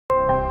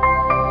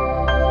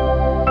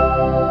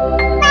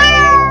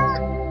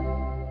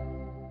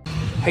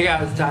Hey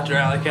guys, it's Dr.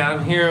 Alec.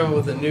 I'm here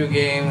with a new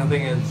game. I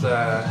think it's,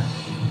 I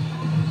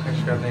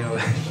forgot the name of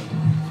it.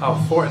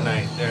 Oh,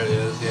 Fortnite. There it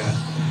is,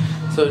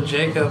 yeah. So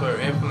Jacob, or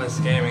Infamous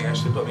Gaming,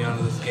 actually put me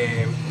onto this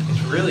game.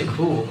 It's really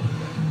cool.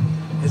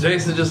 It's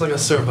basically just like a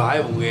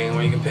survival game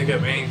where you can pick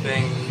up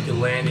anything, you can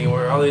land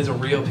anywhere. All these are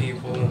real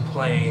people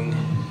playing.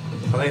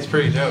 I think it's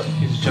pretty dope.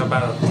 You just jump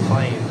out of a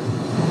plane,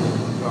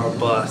 or a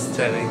bus,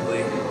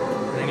 technically.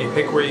 And then you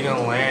pick where you're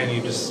going to land and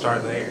you just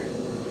start there.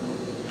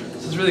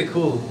 So it's really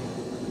cool.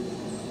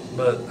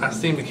 But I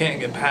seem we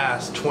can't get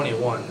past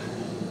 21. And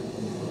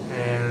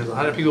there's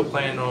 100 people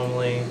playing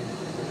normally.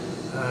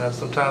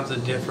 Sometimes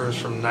it differs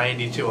from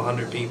 90 to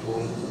 100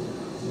 people.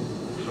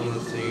 So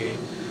let's see.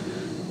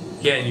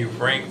 Yeah, and you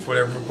rank for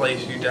whatever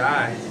place you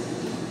die.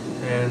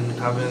 And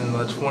I've been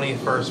the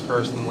 21st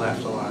person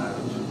left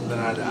alive. Then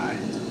I die.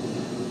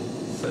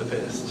 So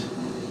pissed.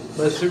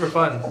 But it's super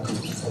fun.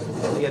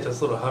 You get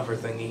this little hover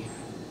thingy.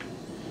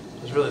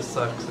 Which really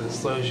sucks. It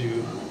slows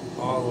you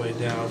all the way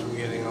down from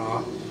getting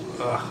off.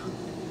 Ugh.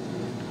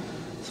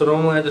 So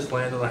normally I just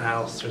land on a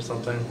house or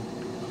something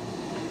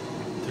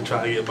to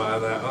try to get by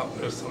that. Oh,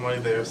 there's somebody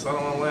there, so I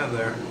don't want to land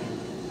there.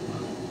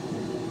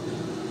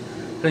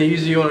 And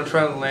usually you want to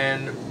try to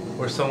land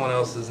where someone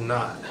else is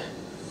not.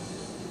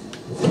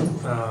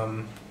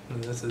 And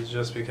this is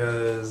just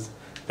because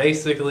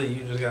basically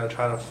you just got to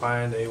try to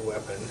find a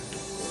weapon.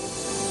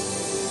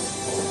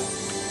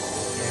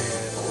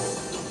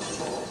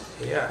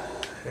 And yeah,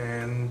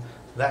 and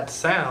that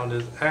sound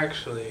is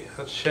actually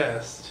a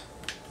chest.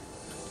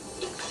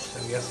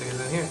 I'm guessing it's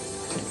in here.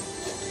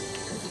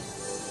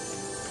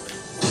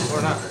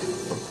 Or not.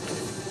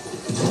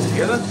 Did you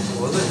hear that?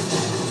 What was it?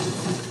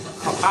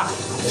 Oh, ah!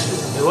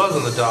 It was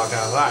in the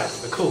doghouse. Alright,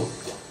 but cool.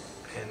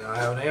 And now I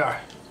have an AR.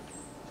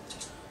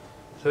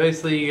 So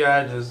basically you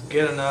gotta just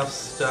get enough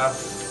stuff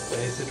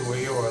basically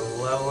where you are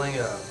leveling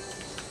up.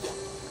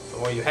 The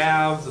more you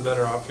have, the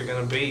better off you're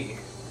gonna be.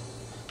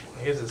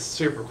 I guess it's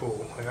super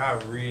cool. Like, I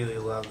really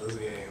love this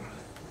game.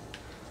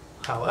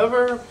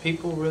 However,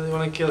 people really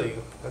want to kill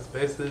you. That's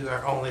basically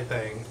their only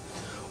thing.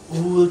 Ooh,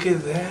 look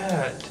at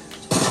that.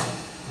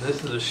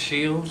 This is a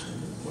shield,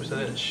 which I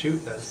didn't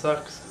shoot. That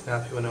sucks.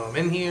 Now people know I'm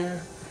in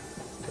here.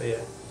 But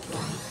yeah.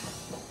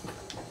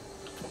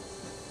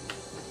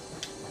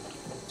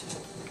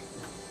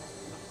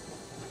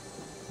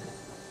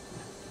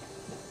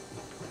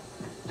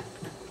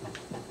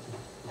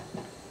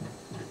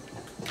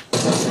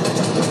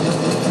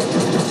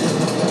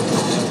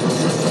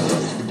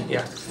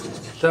 Yeah.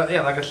 So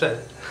yeah, like I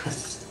said,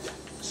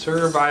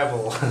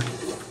 survival.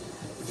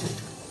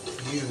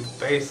 You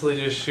basically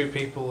just shoot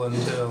people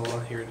until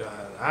you're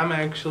done. I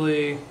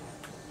really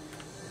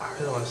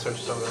want to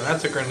search something.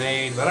 That's a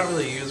grenade, but I don't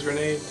really use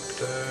grenades,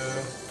 so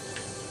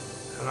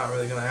I'm not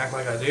really gonna act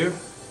like I do.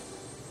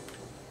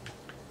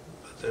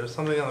 But there's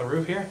something on the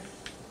roof here.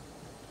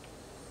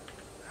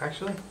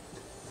 Actually,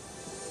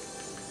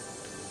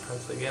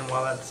 that's again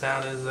why that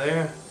sound is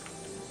there.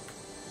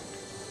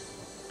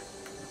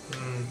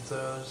 So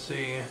let's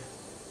see.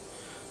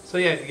 So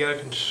yeah, you gotta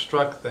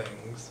construct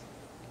things.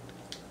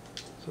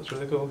 So it's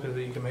really cool because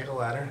you can make a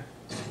ladder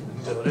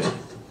and build it.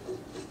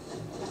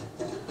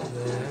 And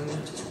then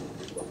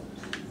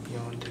you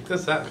want to take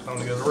this out because I'm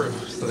gonna go to the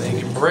roof. So then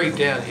you can break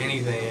down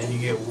anything and you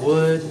get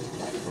wood,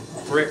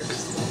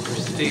 bricks, or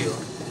steel.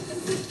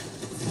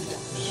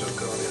 Just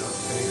go down.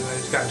 And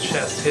it's got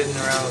chests hidden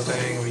around the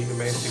thing where you can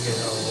basically get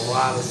a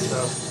lot of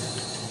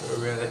stuff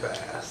really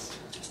fast.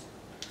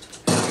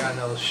 Got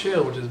another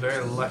shield, which is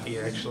very lucky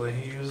actually.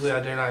 Usually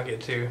I do not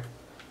get to,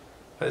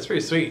 but it's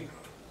pretty sweet.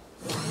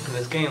 And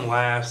this game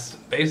lasts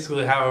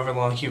basically however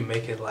long you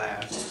make it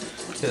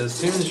last. Because as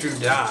soon as you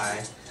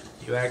die,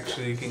 you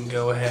actually can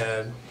go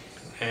ahead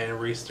and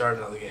restart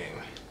another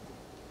game.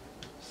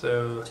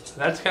 So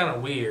that's kind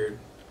of weird,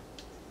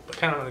 but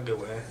kind of in a good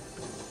way.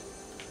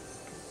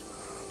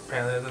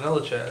 Apparently there's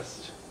another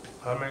chest.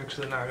 I'm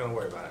actually not going to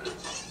worry about it.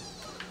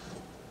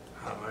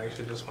 I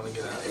actually just want to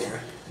get out of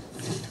here.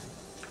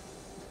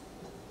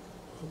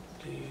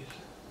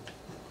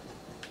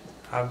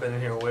 I've been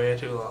in here way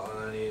too long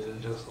and I need to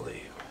just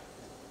leave.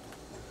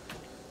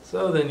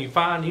 So then you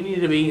find you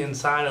need to be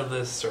inside of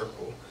this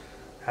circle.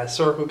 That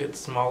circle gets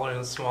smaller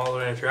and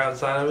smaller, and if you're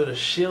outside of it, a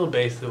shield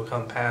basically will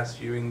come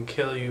past you and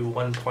kill you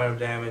 1 point of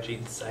damage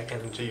each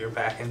second until you're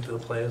back into the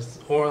place,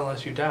 or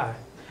unless you die.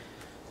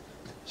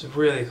 It's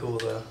really cool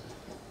though.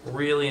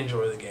 Really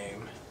enjoy the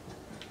game.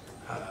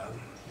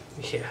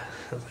 Yeah,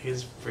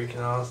 it's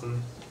freaking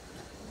awesome.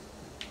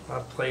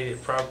 I've played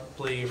it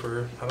probably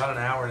for about an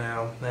hour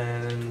now,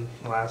 and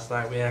last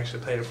night we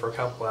actually played it for a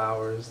couple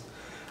hours.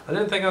 I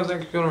didn't think I was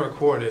actually going to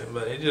record it,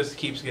 but it just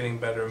keeps getting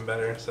better and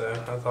better, so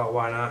I thought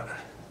why not.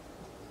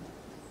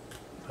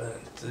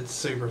 But it's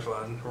super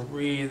fun.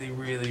 Really,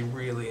 really,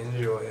 really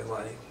enjoy it.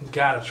 Like,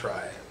 gotta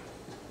try it.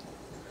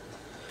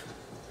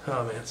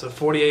 Oh man, so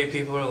 48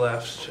 people are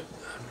left.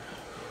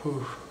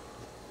 Whew.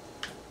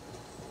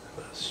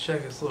 Let's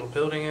check this little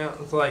building out.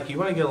 It's like, you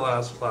want to get a lot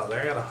of supply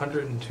there. I got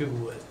 102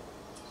 wood.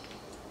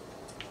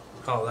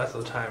 Oh, that's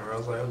the timer. I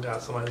was like, oh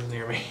god, somebody's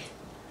near me.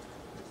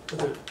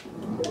 Wait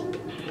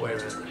a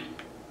minute.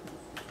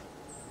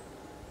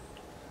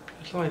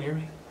 Is somebody near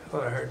me? I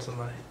thought I heard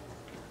somebody.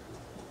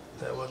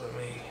 That wasn't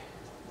me.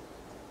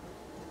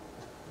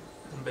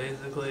 And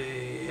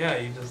basically, yeah,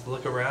 you just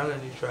look around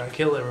and you try to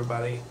kill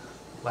everybody.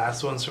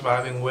 Last one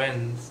surviving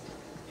wins.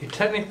 You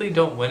technically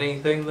don't win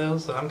anything though,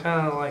 so I'm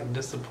kind of like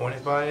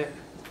disappointed by it.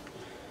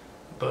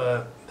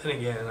 But then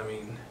again, I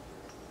mean,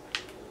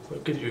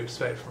 what could you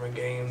expect from a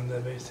game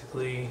that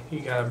basically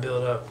you gotta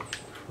build up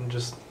from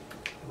just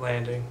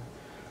landing?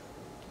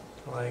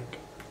 Like,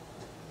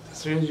 as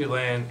soon as you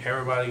land,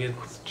 everybody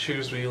gets to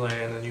choose where you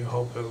land, and you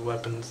hope there's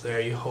weapons there,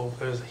 you hope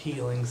there's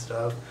healing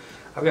stuff.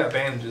 I've got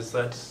bandages,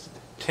 that's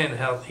 10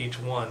 health each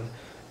one,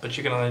 but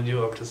you can only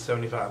do up to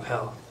 75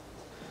 health.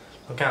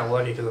 I'm kind of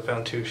lucky because I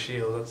found 2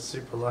 shields, that's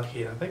super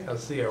lucky. I think I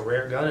see a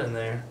rare gun in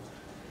there.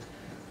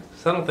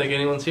 So I don't think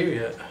anyone's here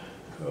yet.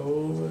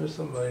 Oh, there's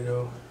somebody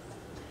though.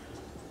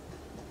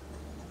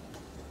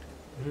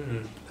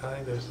 I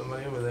think there's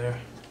somebody over there.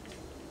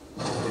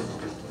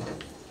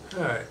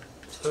 Alright,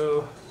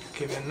 so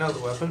give me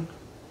another weapon.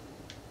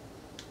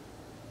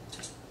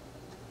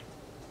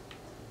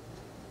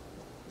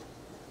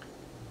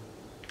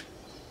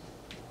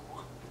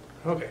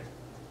 Okay.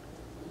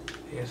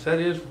 Yes, that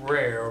is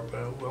rare, but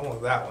I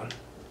want that one.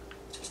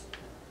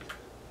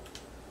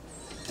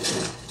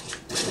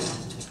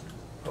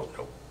 Oh,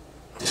 no.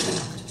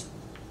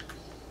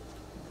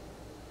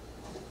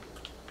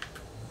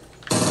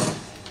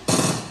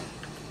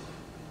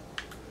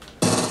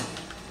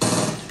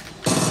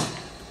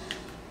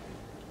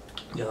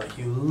 Yeah, like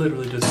you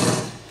literally just...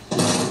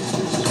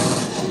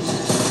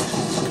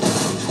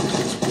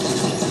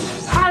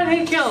 How did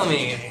he kill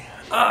me?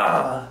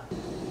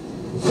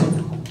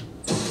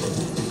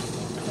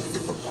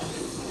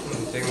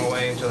 Take my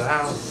way into the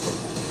house.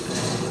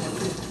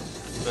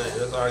 But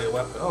there's already a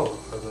weapon. Oh,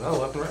 there's another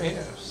weapon right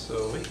here.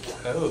 Sweet.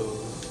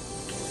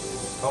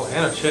 Oh,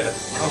 and a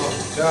chest.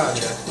 Oh god,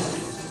 yeah.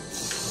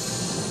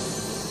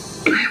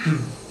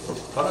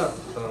 But,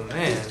 oh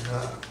man.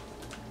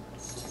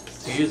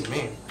 Excuse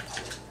me.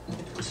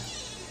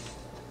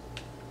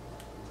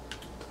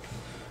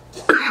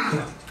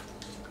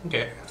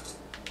 Okay.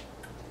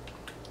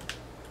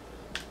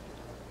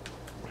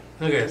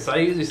 Okay, so I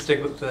usually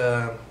stick with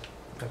the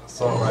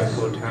assault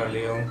rifle kind of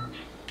deal,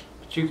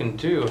 but you can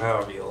do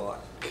however you like.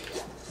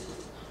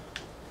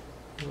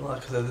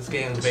 Because this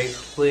game is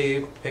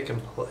basically pick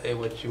and play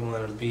what you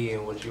want to be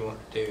and what you want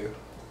to do.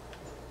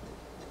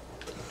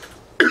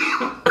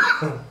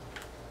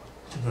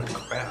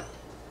 Crap.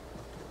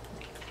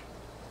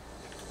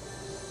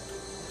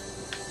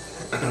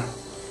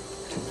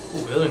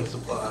 Ooh, building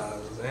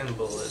supplies and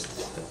bullets.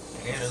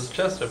 And there's a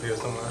chest up here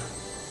somewhere.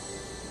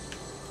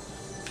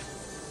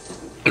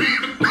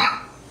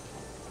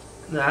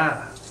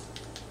 Ah.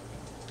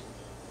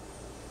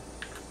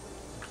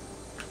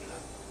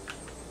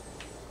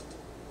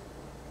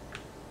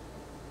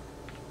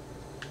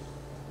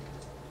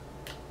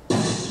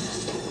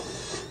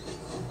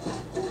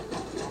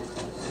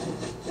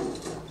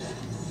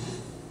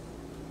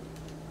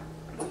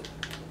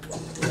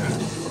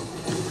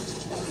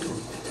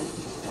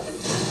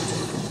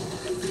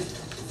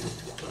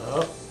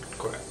 Oh,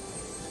 crap.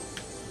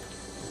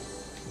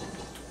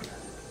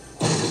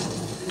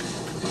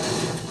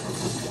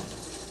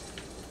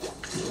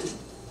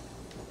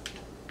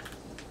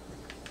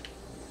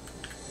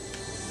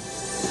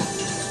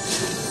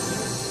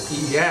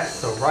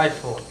 Yes, a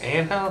rifle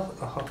and health.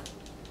 Oh.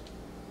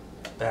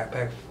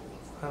 Backpack.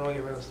 How do I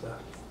get rid of stuff?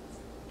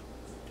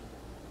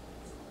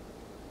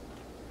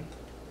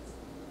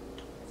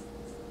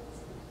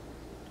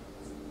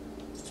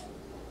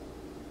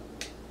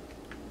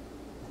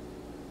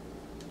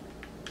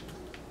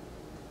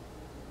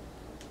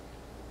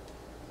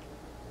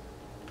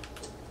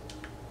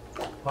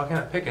 Why can't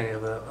I pick any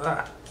of them?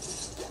 Ah.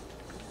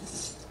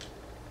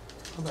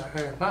 What the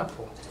heck is that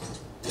for?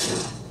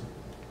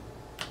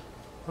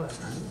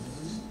 Whatever.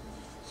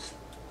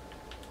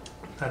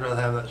 I'd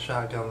rather have that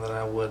shotgun than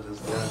I would this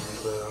gun,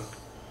 so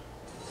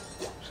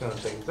I'm just gonna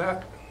take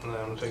that, and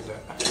then I'm gonna take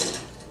that.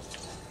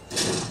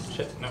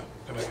 Shit, no,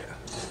 come back here.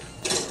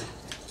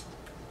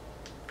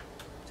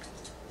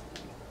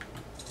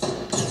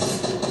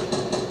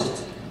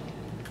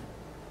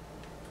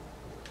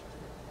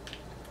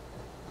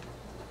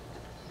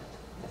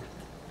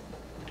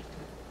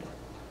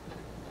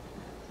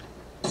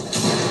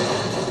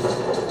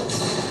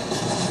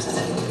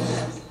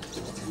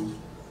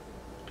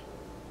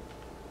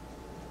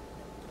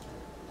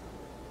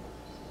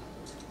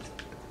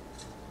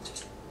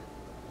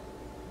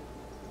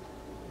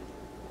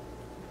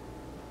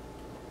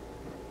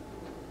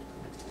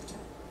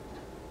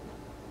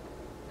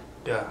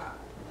 God.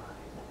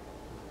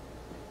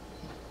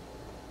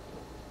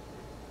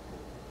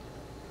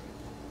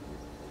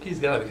 He's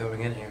gotta be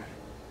coming in here.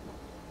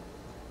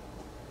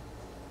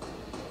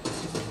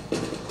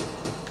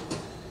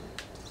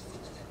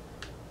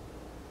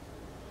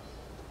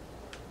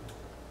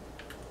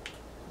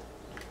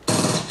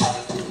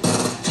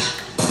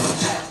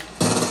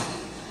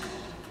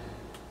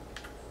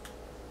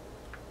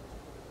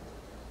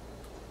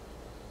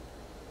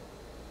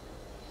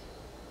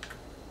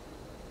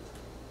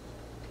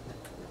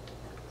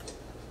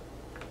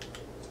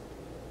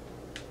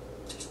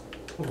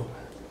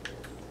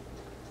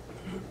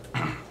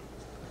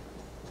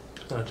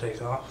 gonna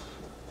take off.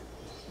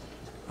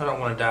 I don't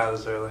want to die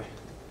this early.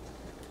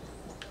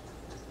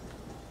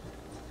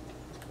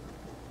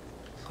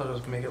 So I'll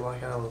just make it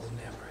like I was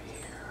never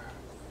here.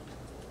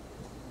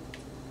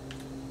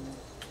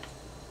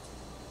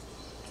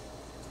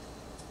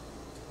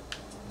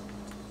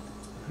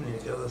 I need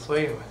to go this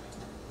way anyway.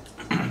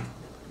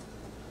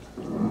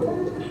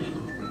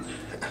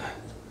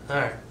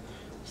 Alright.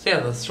 So yeah,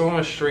 the storm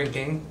is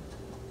shrinking.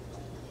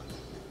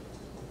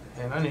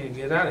 And I need to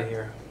get out of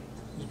here.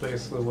 That's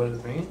basically what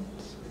it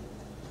means.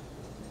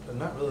 But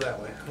not really that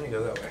way. I need to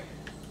go that way.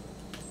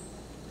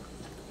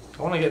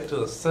 I want to get to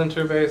the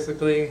center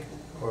basically.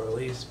 Or at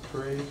least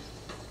pretty.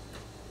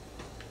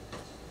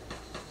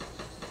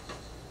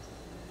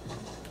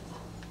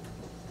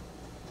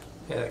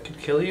 Yeah, that could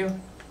kill you.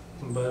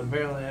 But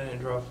apparently I didn't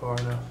draw far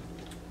enough.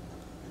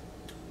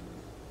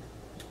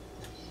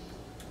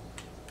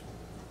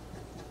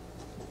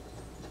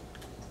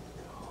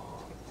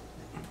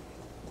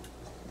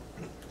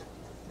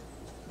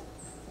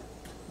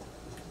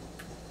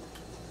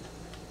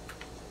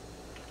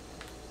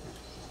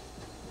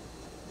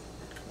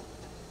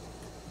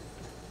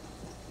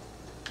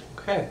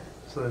 Okay,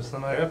 so there's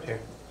somebody up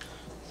here.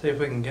 See if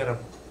we can get him.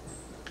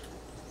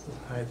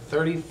 Alright,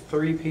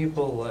 33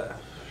 people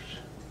left.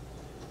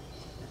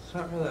 It's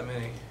not really that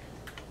many.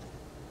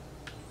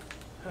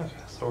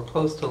 Okay, so we're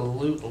close to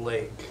Loot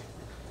Lake.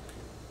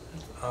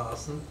 That's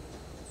awesome.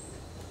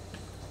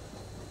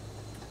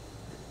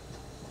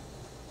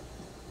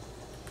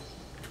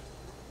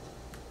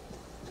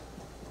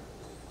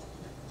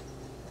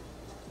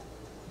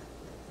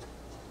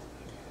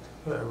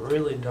 But I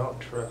really don't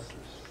trust this.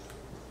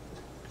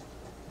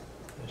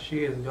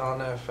 She has gone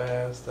that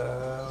fast. I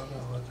don't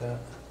know what that.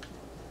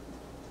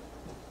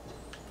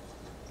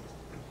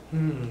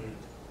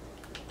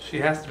 She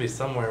has to be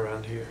somewhere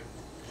around here.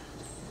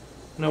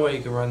 No way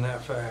you can run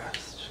that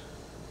fast.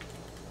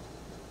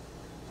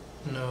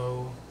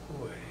 No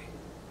way.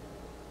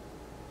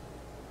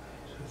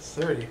 There's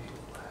 30 people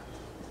left.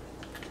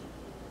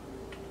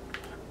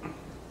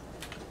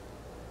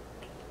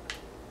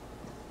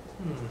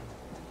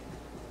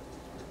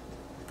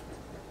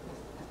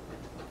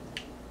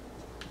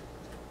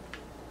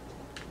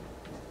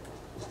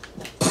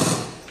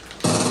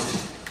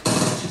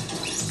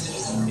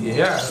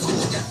 Yeah.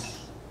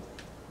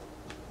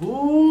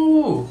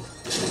 Ooh.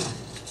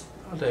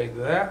 I'll take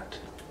that.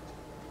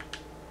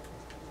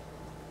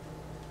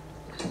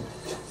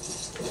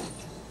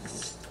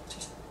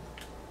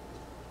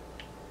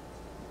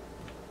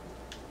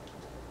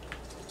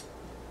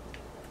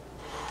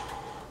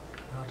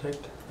 I'll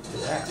take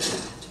that.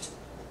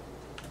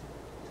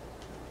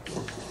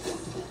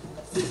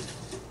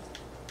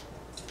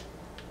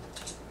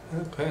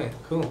 Okay,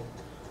 cool.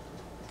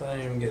 I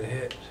didn't even get a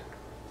hit.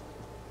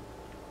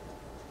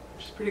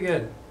 Which is pretty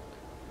good.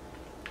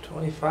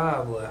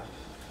 25 left.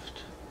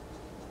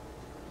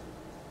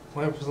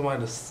 Waiting for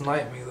somebody to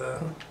snipe me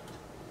though.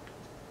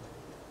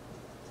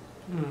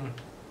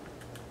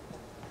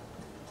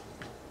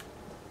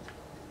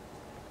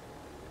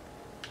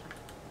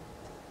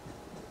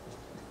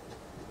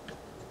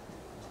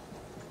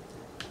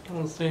 I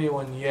don't see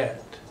anyone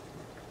yet.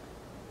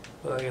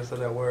 But I guess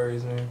that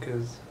worries me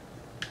because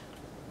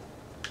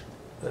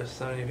there's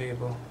so many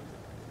people.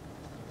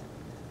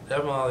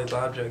 Definitely all these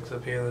objects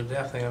up here, they're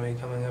definitely going to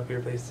be coming up here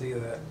if they see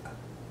that.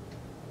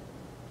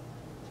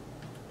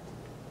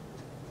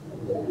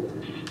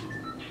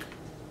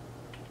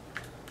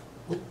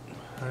 Oop,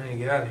 I need to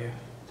get out of here.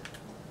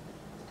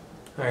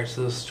 Alright,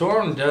 so the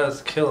storm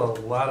does kill a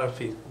lot of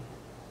people.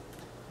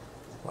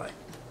 Like,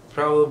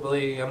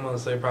 probably, I'm going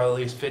to say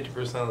probably at least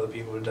 50% of the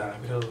people would die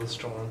because of the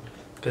storm.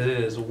 Because it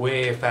is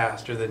way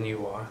faster than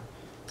you are.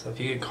 So if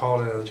you get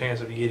caught in it, the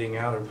chance of you getting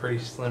out are pretty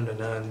slim to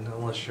none,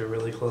 unless you're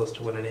really close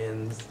to when it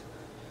ends.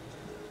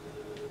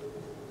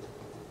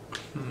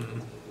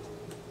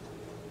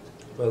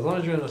 But as long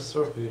as you're in a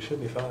circle, you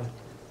should be fine.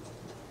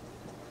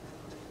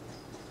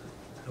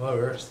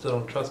 However, I still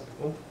don't trust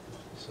people,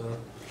 so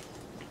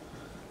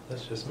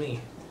that's just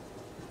me.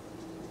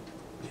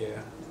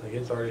 Yeah, like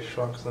it's already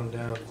shrunk some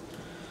down.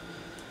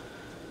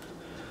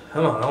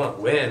 Come on, I want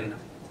to win.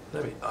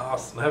 That'd be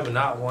awesome. I have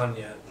not won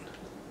yet.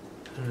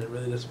 And it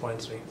really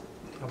disappoints me.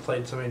 I've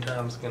played so many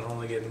times, can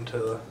only get into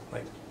the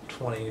like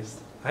 20s.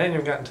 I hadn't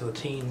even gotten to the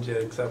teens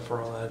yet, except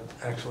for on that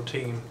actual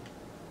team.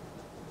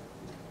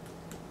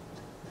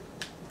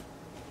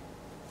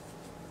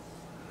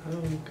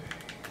 Okay.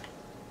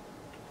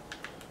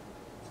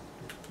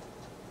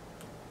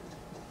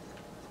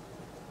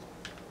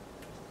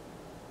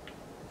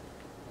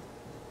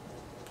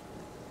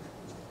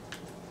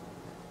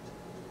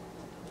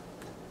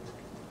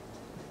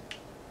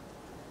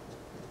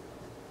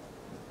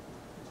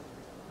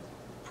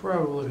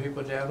 Probably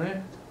people down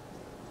there.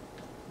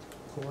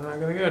 But we're not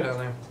gonna go down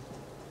there.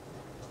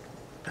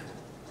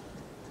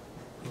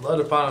 Let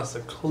upon a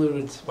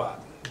secluded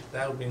spot.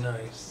 That would be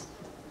nice.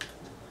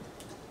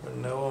 Where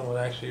no one would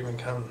actually even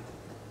come.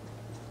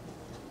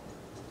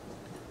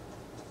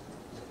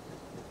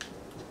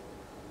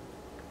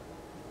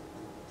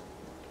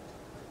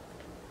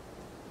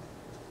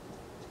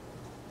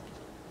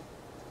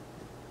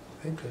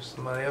 think there's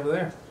somebody over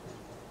there.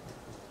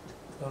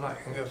 I'm not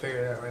gonna go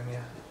figure it out right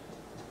now.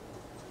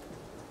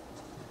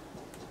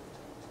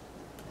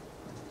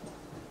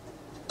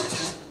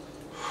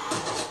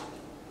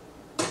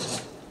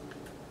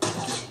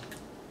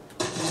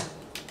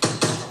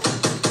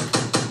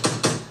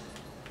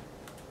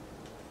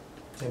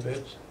 Hey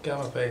bitch, get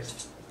out my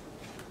face.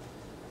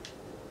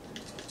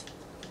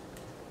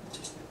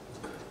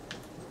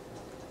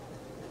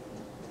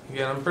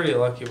 Again, I'm pretty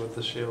lucky with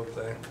the shield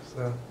thing,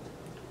 so.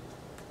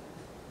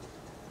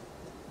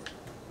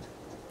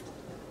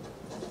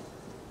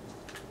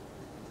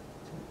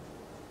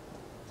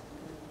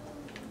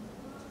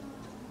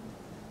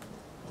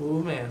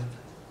 Oh man.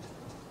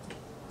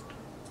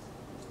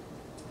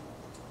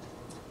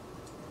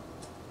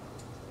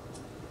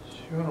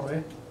 She went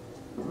away.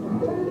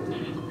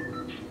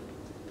 Oh,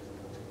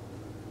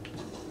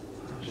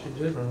 she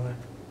did run away.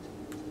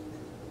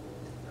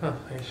 Huh,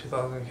 I guess she thought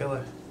I was gonna kill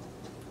her.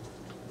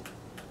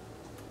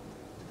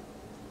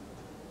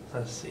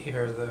 I see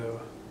her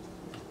though.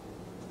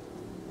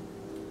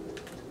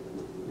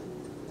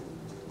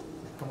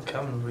 I'm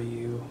coming for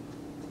you.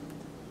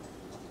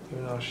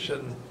 Even though I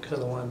shouldn't, could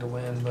have wanted to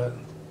win, but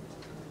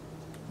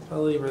if I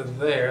leave her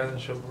there, then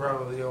she'll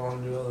probably go on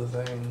and do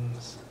other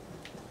things.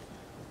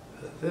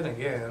 But then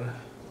again,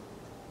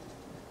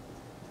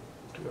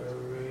 do I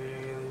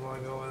really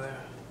want to go over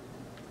there?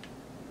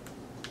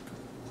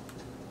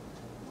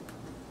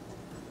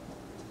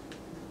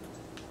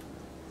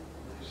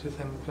 I actually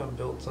think I'm going to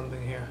build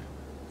something here.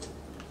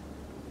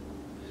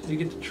 So you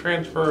get to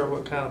transfer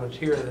what kind of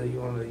material that you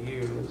want to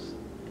use.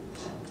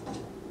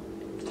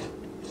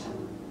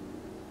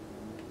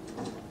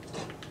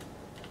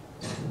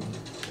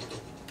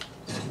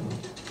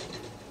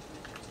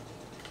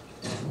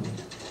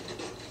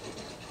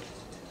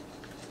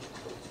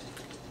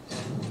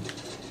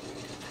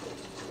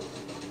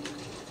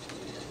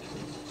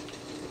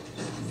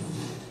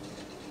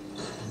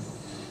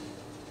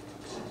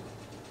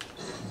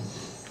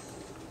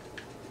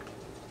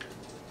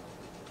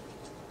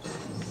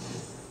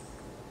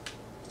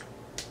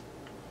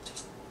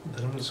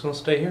 Then I'm just going to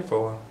stay here for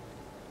a while.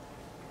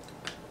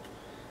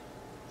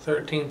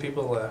 13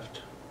 people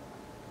left.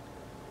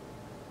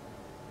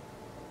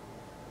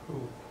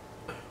 Ooh.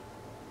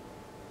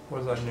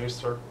 Where's that new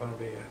circle going to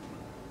be at?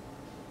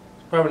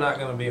 It's probably not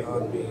going to be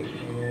on me.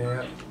 Yeah,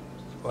 that's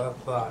what I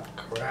thought.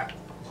 Crap.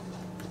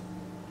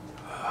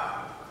 I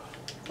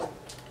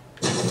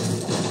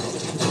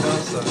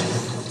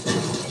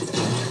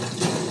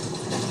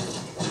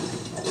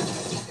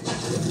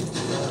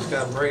just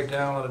got to break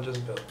down what I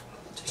just built.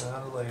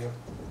 Not a layer.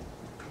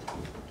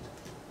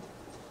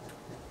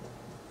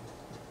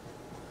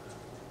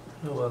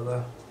 Oh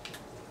well,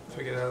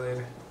 figure it out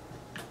later.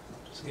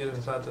 Just get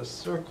inside the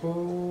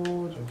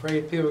circle. I'm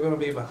afraid people are going to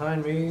be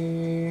behind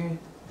me.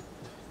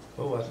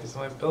 Oh, I see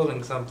somebody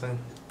building something.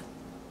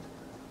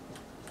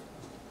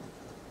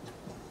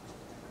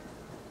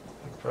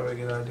 That's probably a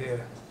good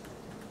idea,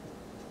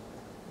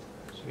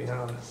 to be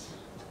honest.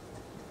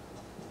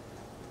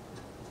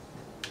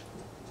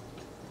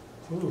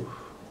 Ooh.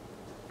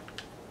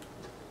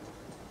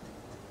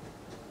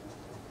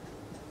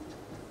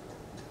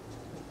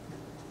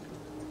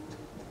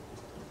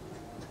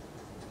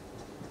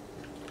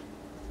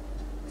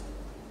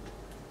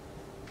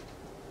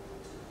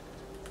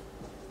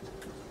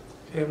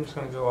 Okay, I'm just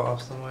going to go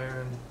off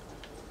somewhere and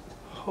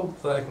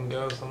hope that I can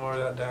go somewhere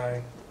without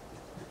dying.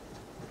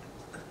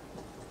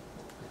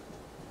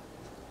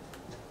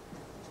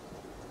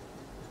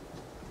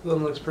 The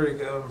building looks pretty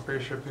good. I'm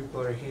pretty sure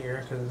people are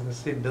here because I can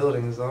see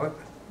buildings on it.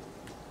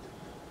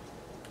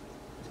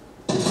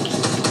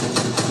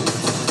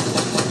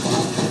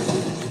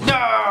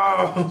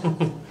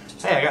 No!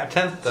 Hey, I got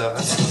 10th though.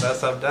 That's the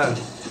best I've done.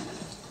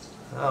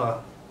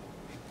 Oh.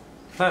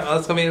 Alright, well,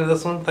 that's going to be it of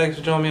this one. Thanks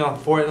for joining me on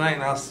Fortnite,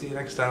 and I'll see you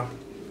next time.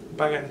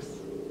 Bye, guys.